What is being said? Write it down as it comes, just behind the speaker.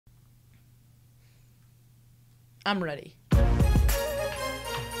I'm ready.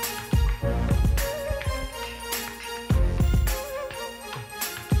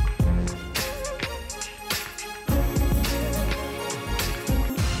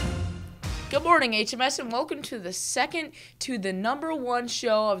 Good morning, HMS, and welcome to the number one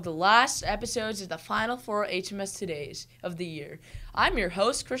show of the last episodes of the final four HMS Todays of the year. I'm your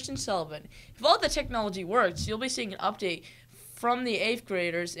host, Christian Sullivan. If all the technology works, you'll be seeing an update from the 8th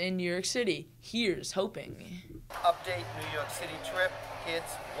graders in New York City. Here's hoping. Update New York City trip.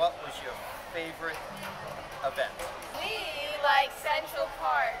 Kids, what was your favorite event? We like Central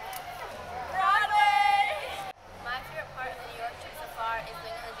Park. Broadway! My favorite part of the New York trip so far is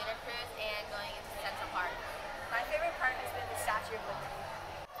going on the dinner cruise and going into Central Park. My favorite part has been the Statue of Liberty.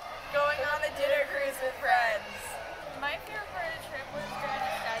 Going on a dinner cruise with friends. My favorite part of the trip was going to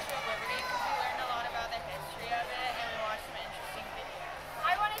the Statue of Liberty because we learned a lot about the history of it and we watched some interesting videos.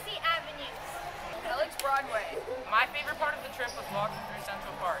 I want to see avenues. Alex Broadway. My favorite part of the trip was walking through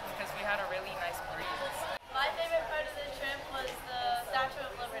Central Park because we had a really nice breeze. My favorite part of the trip was the Statue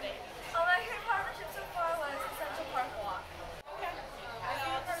of Liberty. Oh, my favorite part of the trip so far was the Central Park walk.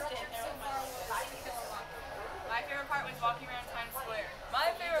 My favorite part was walking around Times Square.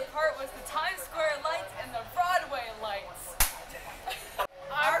 My favorite part was the Times Square lights and the Broadway lights.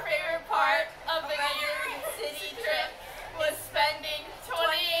 Our favorite part of the New York City trip was spending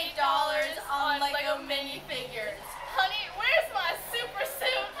 $28 on Lego minifigures. Honey, where's my super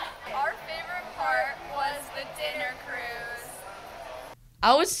suit? Our favorite part was the dinner cruise.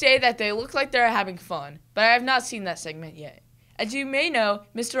 I would say that they look like they're having fun, but I have not seen that segment yet. As you may know,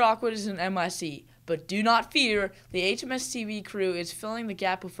 Mr. Awkward is an MIC, but do not fear, the HMS TV crew is filling the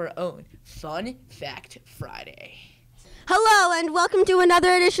gap with our own Fun Fact Friday. Hello and welcome to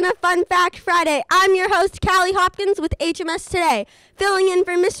another edition of Fun Fact Friday. I'm your host, Callie Hopkins with HMS Today, filling in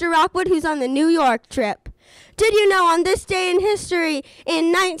for Mr. Rockwood, who's on the New York trip. Did you know on this day in history,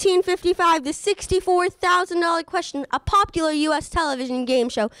 in 1955, the $64,000 question, a popular U.S. television game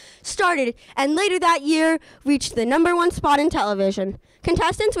show, started and later that year reached the number one spot in television.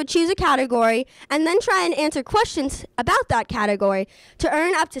 Contestants would choose a category and then try and answer questions about that category to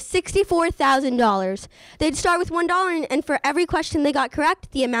earn up to $64,000. They'd start with $1 and for every question they got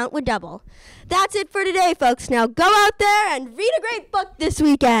correct, the amount would double. That's it for today, folks. Now go out there and read a great book this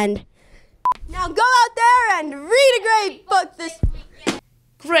weekend. Now go out there and read a great book this weekend.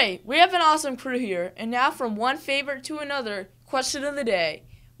 Great, we have an awesome crew here, and now from one favorite to another, question of the day.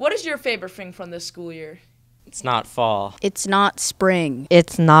 What is your favorite thing from this school year? It's not fall. It's not spring.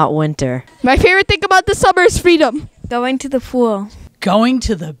 It's not winter. My favorite thing about the summer is freedom. Going to the pool. Going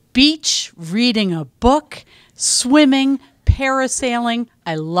to the beach, reading a book, swimming, parasailing.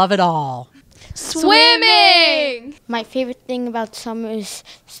 I love it all. Swimming! My favorite thing about summer is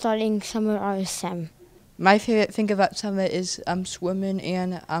starting summer RSM. My favorite thing about summer is swimming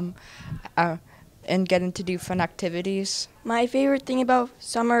and getting to do fun activities. My favorite thing about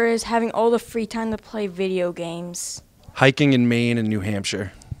summer is having all the free time to play video games. Hiking in Maine and New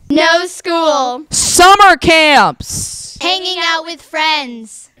Hampshire. No school. Summer camps. Hanging out with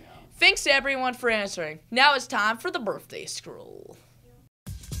friends. Thanks to everyone for answering. Now it's time for the birthday scroll.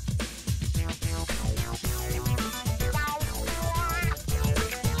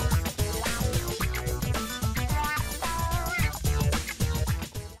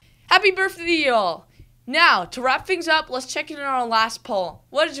 Happy birthday, y'all! Now, to wrap things up, let's check in on our last poll.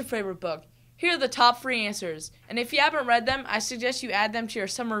 What is your favorite book? Here are the top 3 answers, and if you haven't read them, I suggest you add them to your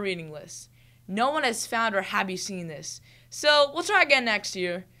summer reading list. No one has found or have you seen this, so we'll try again next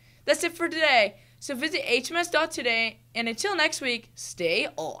year. That's it for today, so visit hms.today, and until next week, stay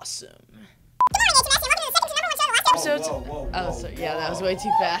awesome. Episodes. Oh, sorry. Yeah, that was way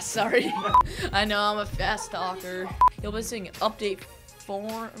too fast. Sorry. I know I'm a fast talker. You'll be seeing an update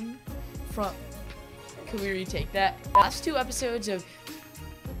form from. Can we retake that? Last 2 episodes of.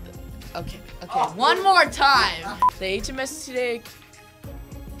 Okay. One more time. The HMS Today.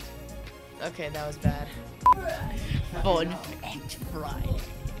 Okay, that was bad. Fun Fact Friday.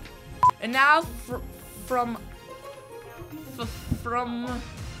 And now from.